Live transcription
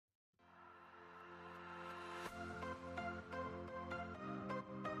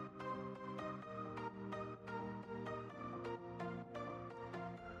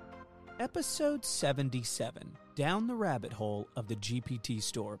Episode 77, Down the Rabbit Hole of the GPT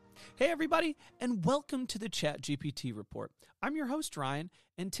Store. Hey everybody, and welcome to the Chat GPT Report. I'm your host, Ryan,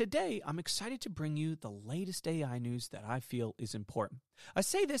 and today I'm excited to bring you the latest AI news that I feel is important. I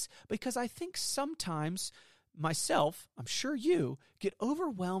say this because I think sometimes myself, I'm sure you, get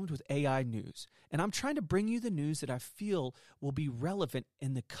overwhelmed with AI news, and I'm trying to bring you the news that I feel will be relevant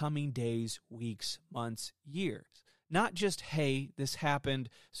in the coming days, weeks, months, years. Not just, hey, this happened,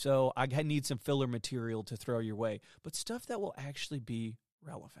 so I need some filler material to throw your way, but stuff that will actually be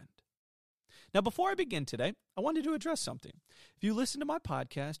relevant. Now, before I begin today, I wanted to address something. If you listen to my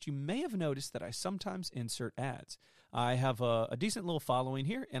podcast, you may have noticed that I sometimes insert ads. I have a decent little following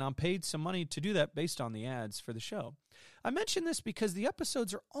here, and I'm paid some money to do that based on the ads for the show. I mention this because the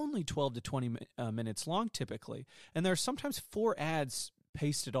episodes are only 12 to 20 minutes long typically, and there are sometimes 4 ads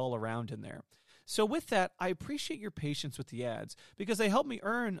pasted all around in there. So with that, I appreciate your patience with the ads because they help me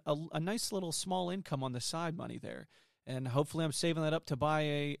earn a nice little small income on the side money there. And hopefully I'm saving that up to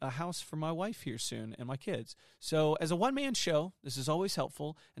buy a house for my wife here soon and my kids. So as a one-man show, this is always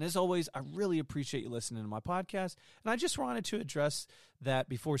helpful. And as always, I really appreciate you listening to my podcast. And I just wanted to address that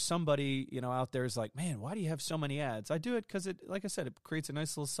before somebody out there is like, man, why do you have so many ads? I do it because, like I said, it creates a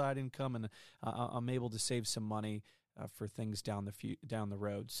nice little side income and I'm able to save some money for things down the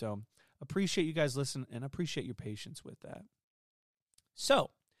road. So appreciate you guys listening and appreciate your patience with that. So,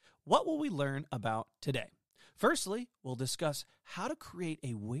 what will we learn about today? Firstly, we'll discuss how to create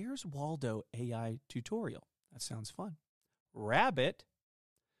a Where's Waldo AI tutorial. That sounds fun. Rabbit,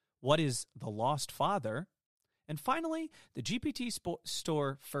 what is the lost father? And finally, the GPT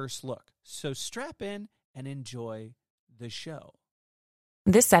store first look. So strap in and enjoy the show.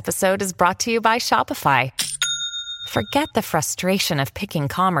 This episode is brought to you by Shopify. Forget the frustration of picking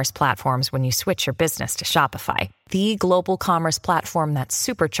commerce platforms when you switch your business to Shopify, the global commerce platform that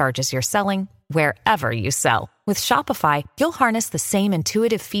supercharges your selling wherever you sell. With Shopify, you'll harness the same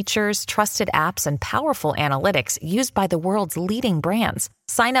intuitive features, trusted apps, and powerful analytics used by the world's leading brands.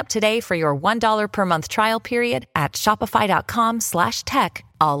 Sign up today for your $1 per month trial period at shopify.com/tech,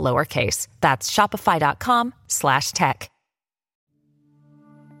 all lowercase. That's shopify.com/tech.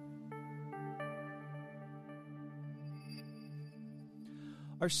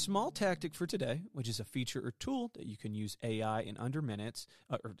 Our small tactic for today, which is a feature or tool that you can use AI in under 5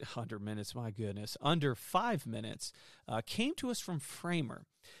 minutes, came to us from Framer.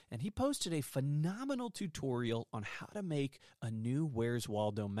 And he posted a phenomenal tutorial on how to make a new Where's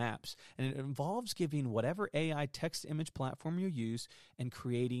Waldo maps. And it involves giving whatever AI text-to-image platform you use and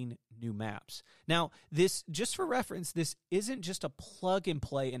creating new maps. Now, this, just for reference, this isn't just a plug and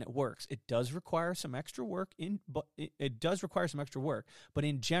play and it works. It does require some extra work, but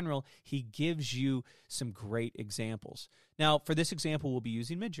in general, he gives you some great examples. Now, for this example, we'll be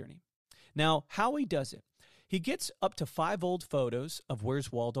using Midjourney. Now, how he does it. He gets up to 5 old photos of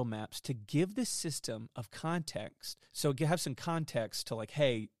Where's Waldo maps to give the system of context. So have some context to like,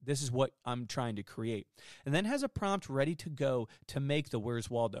 hey, this is what I'm trying to create. And then has a prompt ready to go to make the Where's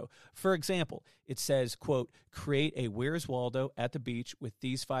Waldo. For example, it says, quote, create a Where's Waldo at the beach with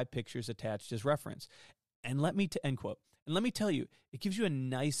these 5 pictures attached as reference. And end quote. And let me tell you, it gives you a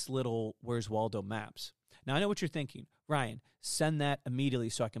nice little Where's Waldo maps. Now, I know what you're thinking. Ryan, send that immediately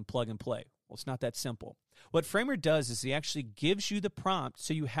so I can plug and play. Well, it's not that simple. What Framer does is he actually gives you the prompt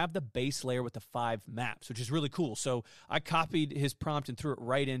so you have the base layer with the 5 maps, which is really cool. So I copied his prompt and threw it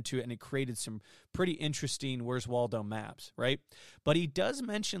right into it, and it created some pretty interesting Where's Waldo maps, right? But he does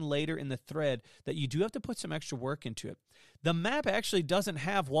mention later in the thread that you do have to put some extra work into it. The map actually doesn't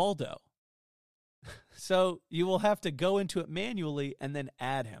have Waldo. So you will have to go into it manually and then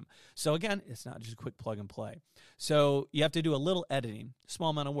add him. So again, it's not just a quick plug and play. So you have to do a little editing,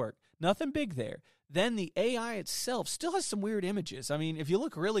 small amount of work. Nothing big there. Then the AI itself still has some weird images. I mean, if you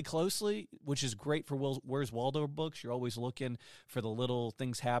look really closely, which is great for Where's Waldo books, you're always looking for the little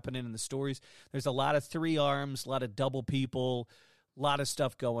things happening in the stories. There's a lot of 3 arms, a lot of double people, a lot of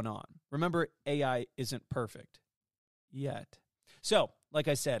stuff going on. Remember, AI isn't perfect yet. So, like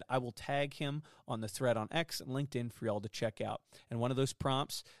I said, I will tag him on the thread on X and LinkedIn for y'all to check out. And one of those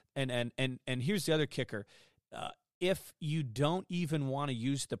prompts, and here's the other kicker. If you don't even want to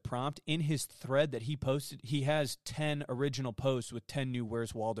use the prompt, in his thread that he posted, he has 10 original posts with 10 new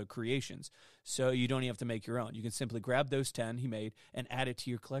Where's Waldo creations. So you don't even have to make your own. You can simply grab those 10 he made and add it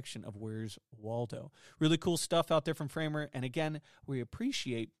to your collection of Where's Waldo. Really cool stuff out there from Framer. And again, we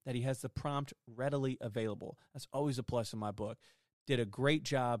appreciate that he has the prompt readily available. That's always a plus in my book. Did a great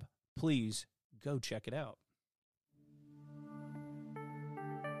job. Please go check it out.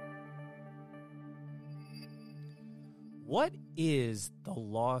 What is the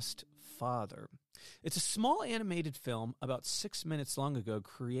lost Father. It's a small animated film about 6 minutes long ago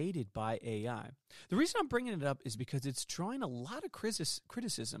created by AI. The reason I'm bringing it up is because it's drawing a lot of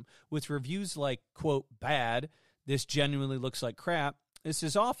criticism with reviews like, quote, bad, this genuinely looks like crap, this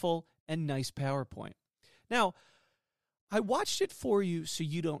is awful, and nice PowerPoint. Now, I watched it for you so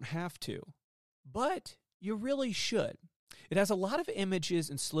you don't have to, but you really should. It has a lot of images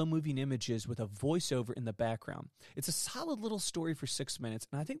and slow-moving images with a voiceover in the background. It's a solid little story for 6 minutes,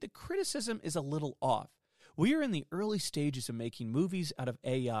 and I think the criticism is a little off. We are in the early stages of making movies out of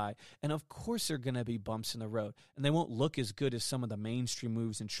AI, and of course there are going to be bumps in the road, and they won't look as good as some of the mainstream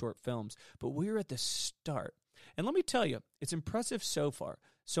movies and short films, but we're at the start. And let me tell you, it's impressive so far.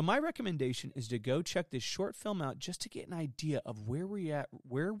 So my recommendation is to go check this short film out just to get an idea of where we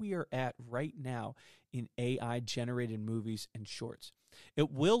are at right now in AI-generated movies and shorts. It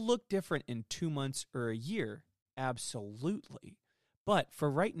will look different in 2 months or a year, absolutely. But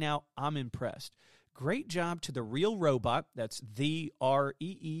for right now, I'm impressed. Great job to The Real Robot, that's the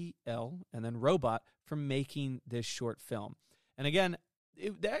R-E-E-L, and then Robot, for making this short film. And again,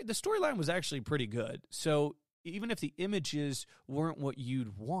 the storyline was actually pretty good. So even if the images weren't what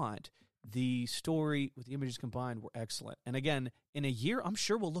you'd want, the story with the images combined were excellent. And again, in a year, I'm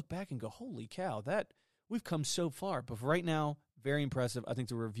sure we'll look back and go, holy cow, that we've come so far. But for right now, very impressive. I think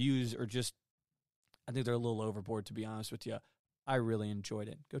the reviews are I think they're a little overboard, to be honest with you. I really enjoyed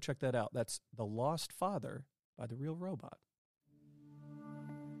it. Go check that out. That's The Lost Father by The Real Robot.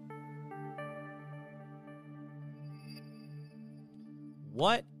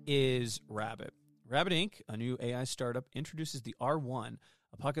 What is Rabbit? Rabbit Inc., a new AI startup, introduces the R1,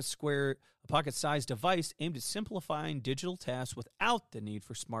 a pocket-sized device aimed at simplifying digital tasks without the need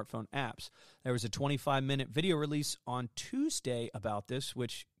for smartphone apps. There was a 25-minute video release on Tuesday about this,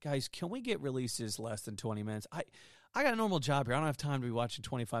 which, guys, can we get releases less than 20 minutes? I got a normal job here. I don't have time to be watching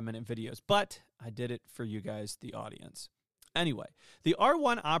 25-minute videos, but I did it for you guys, the audience. Anyway, the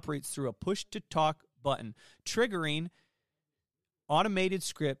R1 operates through a push-to-talk button, triggering automated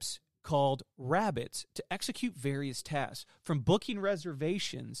scripts called Rabbits to execute various tasks, from booking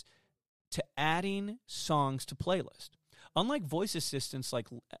reservations to adding songs to playlists. Unlike voice assistants like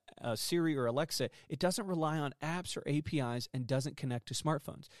Siri or Alexa, it doesn't rely on apps or APIs and doesn't connect to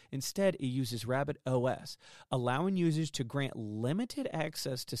smartphones. Instead, it uses Rabbit OS, allowing users to grant limited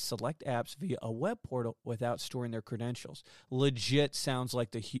access to select apps via a web portal without storing their credentials. Legit sounds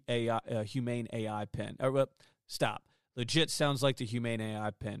like the Humane AI pen. Stop. Legit sounds like the Humane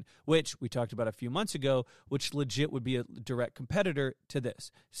AI pen, which we talked about a few months ago, which legit would be a direct competitor to this.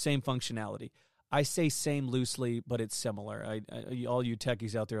 Same functionality. I say same loosely, but it's similar. All you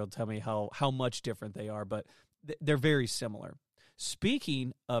techies out there will tell me how much different they are, but they're very similar.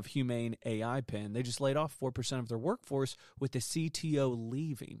 Speaking of Humane AI pen, they just laid off 4% of their workforce with the CTO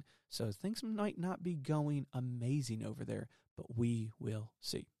leaving. So things might not be going amazing over there, but we will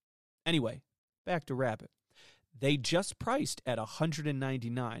see. Anyway, back to Rabbit. They just priced at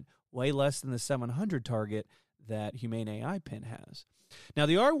 $199, way less than the $700 target that Humane AI Pen has. Now,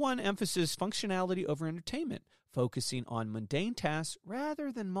 the R1 emphasizes functionality over entertainment, focusing on mundane tasks rather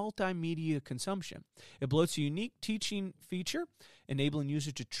than multimedia consumption. It boasts a unique teaching feature, enabling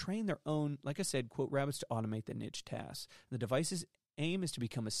users to train their own, like I said, quote, rabbits to automate the niche tasks. The device's aim is to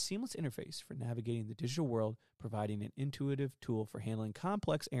become a seamless interface for navigating the digital world, providing an intuitive tool for handling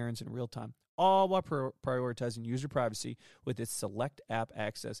complex errands in real time, all while prioritizing user privacy with its select app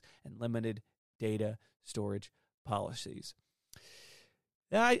access and limited data storage policies.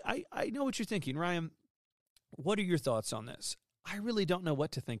 I know what you're thinking, Ryan. What are your thoughts on this? I really don't know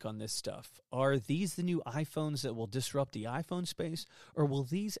what to think on this stuff. Are these the new iPhones that will disrupt the iPhone space, or will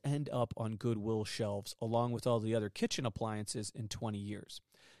these end up on Goodwill shelves along with all the other kitchen appliances in 20 years?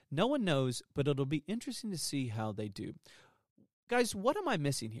 No one knows, but it'll be interesting to see how they do. Guys, what am I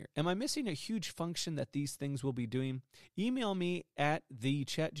missing here? Am I missing a huge function that these things will be doing? Email me at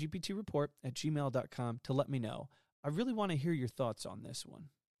thechatgptreport@gmail.com to let me know. I really want to hear your thoughts on this one.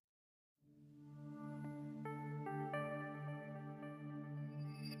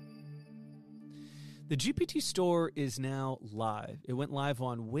 The GPT store is now live. It went live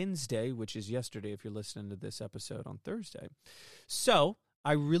on Wednesday, which is yesterday if you're listening to this episode on Thursday. So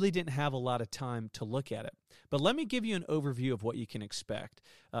I really didn't have a lot of time to look at it. But let me give you an overview of what you can expect.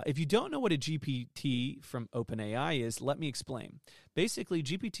 If you don't know what a GPT from OpenAI is, let me explain. Basically,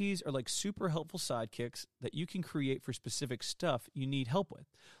 GPTs are like super helpful sidekicks that you can create for specific stuff you need help with.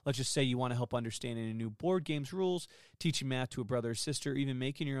 Let's just say you want to help understanding a new board game's rules, teaching math to a brother or sister, even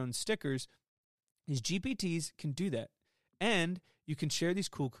making your own stickers. These GPTs can do that. And you can share these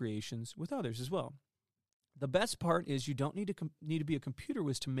cool creations with others as well. The best part is you don't need to be a computer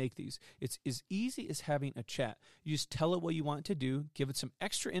whiz to make these. It's as easy as having a chat. You just tell it what you want to do, give it some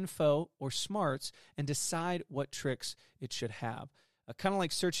extra info or smarts, and decide what tricks it should have. Kind of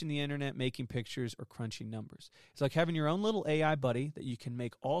like searching the internet, making pictures, or crunching numbers. It's like having your own little AI buddy that you can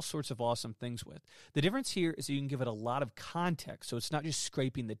make all sorts of awesome things with. The difference here is that you can give it a lot of context, so it's not just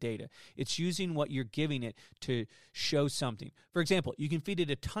scraping the data. It's using what you're giving it to show something. For example, you can feed it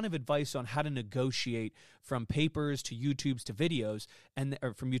a ton of advice on how to negotiate from papers to YouTubes to videos,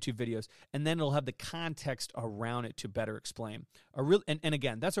 or from YouTube videos, and then it'll have the context around it to better explain. And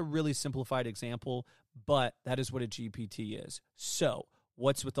again, that's a really simplified example, but that is what a GPT is. So,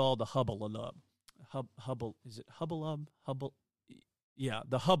 what's with all the hubbalub? Is it hubbalub? Yeah,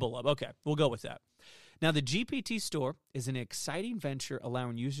 the hubbalub. Okay, we'll go with that. Now, the GPT store is an exciting venture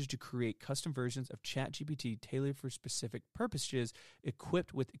allowing users to create custom versions of ChatGPT tailored for specific purposes,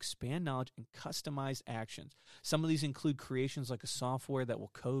 equipped with expand knowledge and customized actions. Some of these include creations like a software that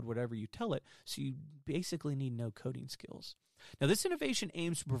will code whatever you tell it, so you basically need no coding skills. Now, this innovation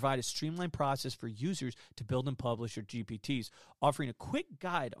aims to provide a streamlined process for users to build and publish their GPTs, offering a quick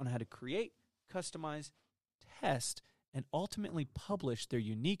guide on how to create, customize, test, and ultimately publish their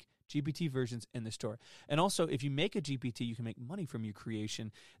unique GPT versions in the store. And also, if you make a GPT, you can make money from your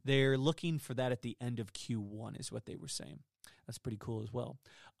creation. They're looking for that at the end of Q1 is what they were saying. That's pretty cool as well.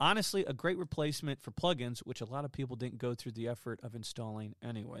 Honestly, a great replacement for plugins, which a lot of people didn't go through the effort of installing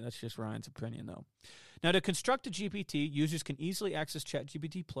anyway. That's just Ryan's opinion, though. Now, to construct a GPT, users can easily access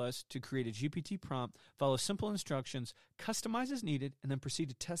ChatGPT Plus to create a GPT prompt, follow simple instructions, customize as needed, and then proceed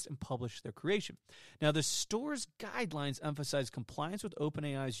to test and publish their creation. Now, the store's guidelines emphasize compliance with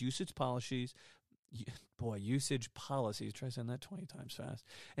OpenAI's usage policies. Usage policies, try saying that 20 times fast,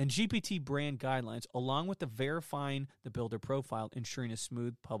 and GPT brand guidelines, along with the verifying the builder profile, ensuring a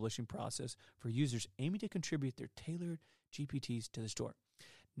smooth publishing process for users aiming to contribute their tailored GPTs to the store.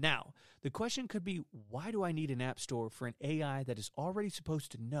 Now, the question could be, why do I need an app store for an AI that is already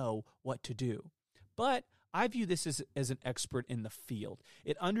supposed to know what to do? But I view this as an expert in the field.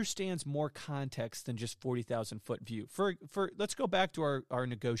 It understands more context than just 40,000-foot view. For let's go back to our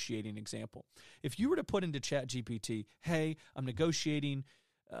negotiating example. If you were to put into ChatGPT, hey, I'm negotiating,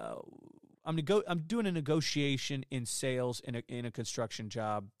 I'm doing a negotiation in sales in a construction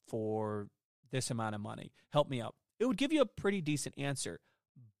job for this amount of money. Help me out. It would give you a pretty decent answer.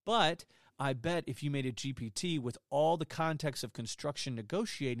 But I bet if you made a GPT with all the context of construction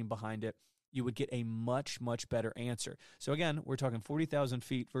negotiating behind it, you would get a much, much better answer. So again, we're talking 40,000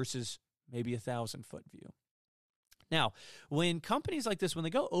 feet versus maybe 1,000-foot view. Now, when companies like this, when they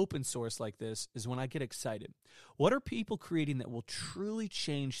go open source like this, is when I get excited. What are people creating that will truly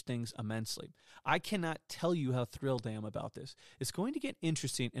change things immensely? I cannot tell you how thrilled I am about this. It's going to get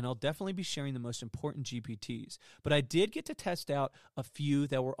interesting, and I'll definitely be sharing the most important GPTs. But I did get to test out a few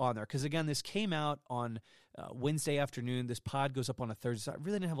that were on there, because again, this came out on Wednesday afternoon. This pod goes up on a Thursday, so I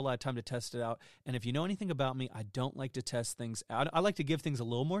really didn't have a lot of time to test it out. And if you know anything about me, I don't like to test things out. I like to give things a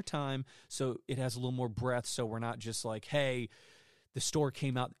little more time so it has a little more breath, so we're not just like, hey, the store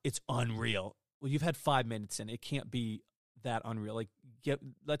came out, it's unreal. Well, you've had 5 minutes in. It can't be that unreal.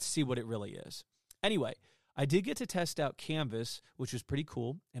 Let's see what it really is. Anyway, I did get to test out Canvas, which was pretty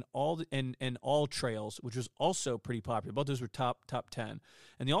cool, and All Trails, which was also pretty popular. Both those were top 10.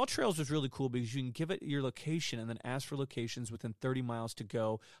 And the All Trails was really cool because you can give it your location and then ask for locations within 30 miles to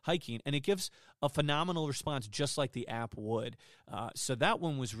go hiking, and it gives a phenomenal response just like the app would. So that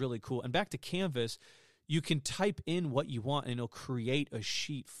one was really cool. And back to Canvas, you can type in what you want and it'll create a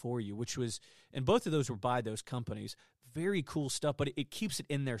sheet for you, and both of those were by those companies. Very cool stuff, but it keeps it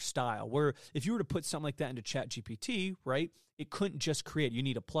in their style. Where if you were to put something like that into ChatGPT, right, it couldn't just create. You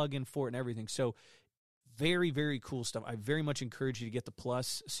need a plugin for it and everything. So very, very cool stuff. I very much encourage you to get the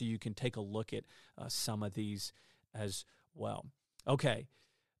Plus so you can take a look at some of these as well. Okay,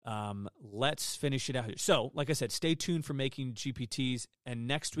 let's finish it out here. So, like I said, stay tuned for making GPTs, and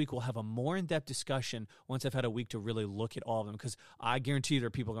next week we'll have a more in-depth discussion once I've had a week to really look at all of them, because I guarantee you there are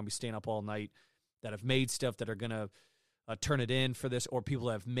people going to be staying up all night that have made stuff that are going to turn it in for this, or people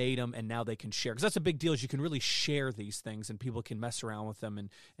that have made them and now they can share. Because that's a big deal, is you can really share these things and people can mess around with them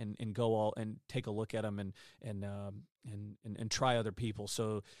and go all and take a look at them and try other people.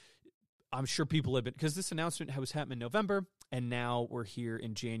 So I'm sure people have been, because this announcement was happening in November and now we're here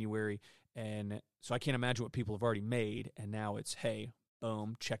in January. And so I can't imagine what people have already made. And now it's, hey,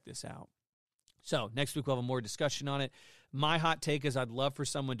 boom, check this out. So next week we'll have a more discussion on it. My hot take is I'd love for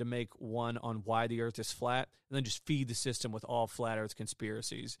someone to make one on why the earth is flat and then just feed the system with all flat earth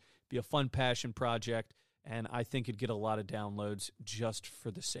conspiracies. Be a fun passion project, and I think it'd get a lot of downloads just for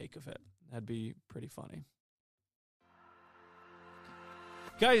the sake of it. That'd be pretty funny.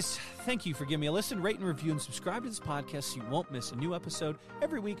 Guys, thank you for giving me a listen. Rate and review and subscribe to this podcast so you won't miss a new episode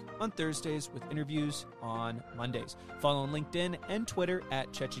every week on Thursdays with interviews on Mondays. Follow on LinkedIn and Twitter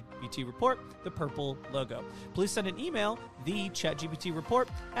at ChatGPT Report, the purple logo. Please send an email,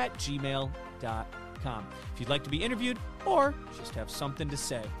 thechatgptreport@gmail.com. If you'd like to be interviewed or just have something to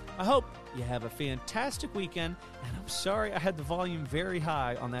say. I hope you have a fantastic weekend, and I'm sorry I had the volume very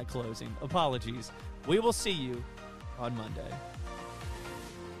high on that closing. Apologies. We will see you on Monday.